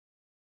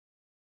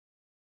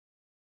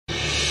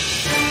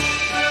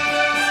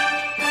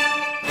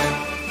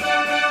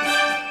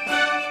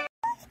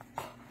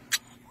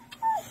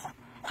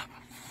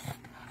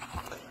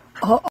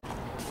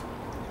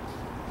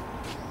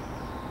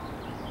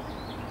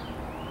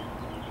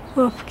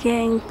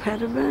Wolfgang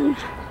Peterson.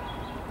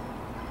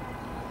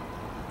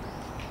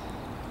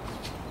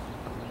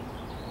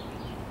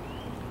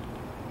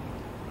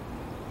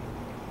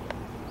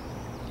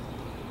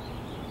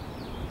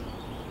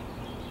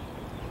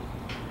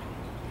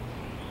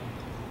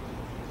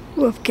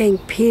 Wolfgang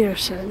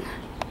Peterson.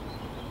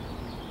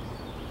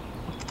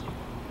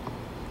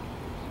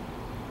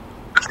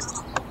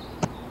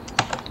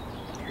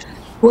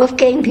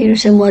 Wolfgang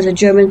Peterson was a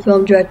German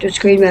film director,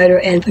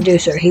 screenwriter, and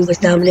producer. He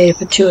was nominated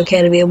for 2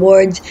 Academy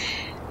Awards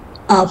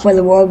for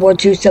the World War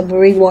II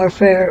submarine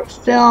warfare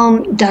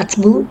film Das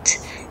Boot.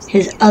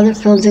 His other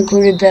films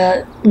included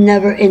The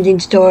Never-Ending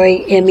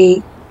Story,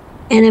 Enemy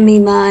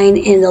Mine,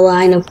 In the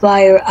Line of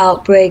Fire,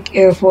 Outbreak,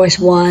 Air Force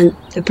One,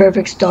 The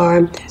Perfect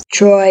Storm,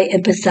 Troy,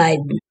 and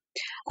Poseidon.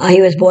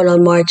 He was born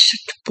on March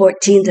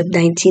 14th of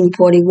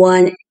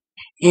 1941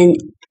 in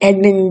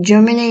Edmond,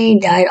 Germany,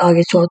 died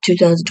August 12,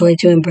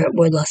 2022 in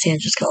Brentwood, Los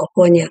Angeles,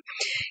 California.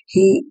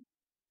 He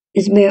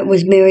was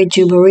married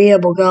to Maria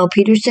Bogal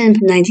Peterson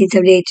from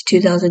 1978 to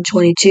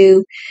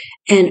 2022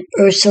 and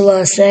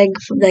Ursula Seg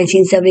from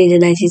 1970 to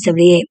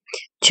 1978.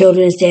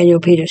 Children is Daniel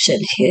Peterson.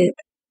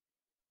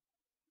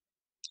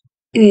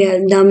 He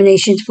had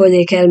nominations for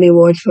the Academy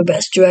Award for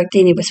Best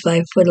Directing. He was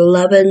 5'11".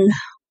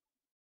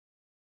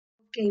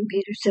 Wolfgang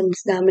Peterson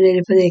was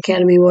nominated for the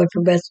Academy Award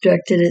for Best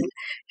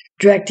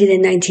Directed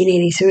in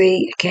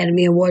 1983,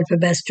 Academy Award for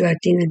Best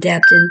Directing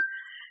Adapted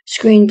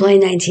Screenplay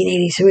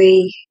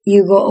 1983,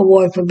 Hugo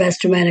Award for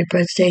Best Dramatic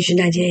Presentation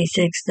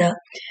 1986, the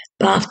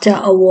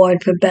BAFTA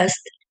Award for Best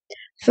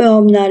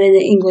Film Not in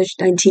English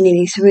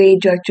 1983,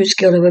 Directors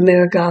Guild of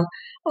America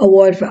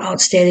Award for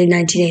Outstanding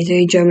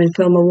 1983, German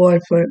Film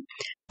Award for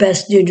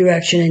Best New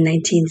Direction in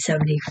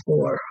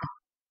 1974.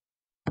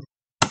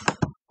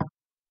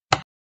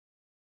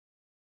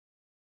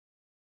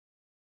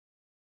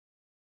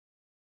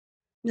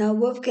 Now,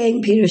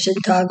 Wolfgang Peterson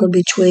toggled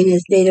between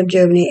his native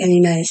Germany and the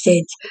United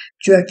States,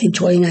 directing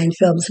 29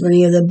 films,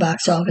 many of them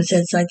box office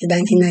hits like the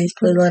 1990s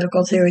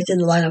political series In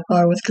the Line of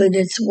Fire with Clint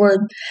Eastwood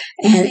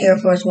and Air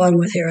Force One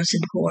with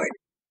Harrison Ford.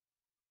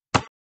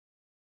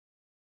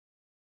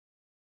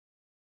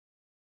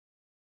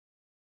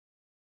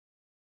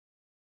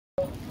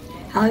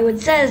 Hollywood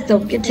Says,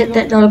 don't forget to hit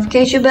that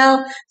notification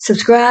bell,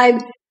 subscribe,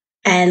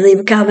 and leave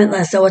a comment.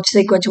 Let us know what you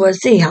think, what you want to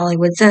see.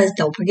 Hollywood Says,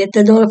 don't forget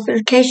the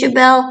notification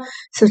bell,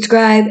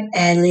 subscribe,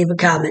 and leave a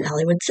comment.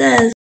 Hollywood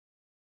Says.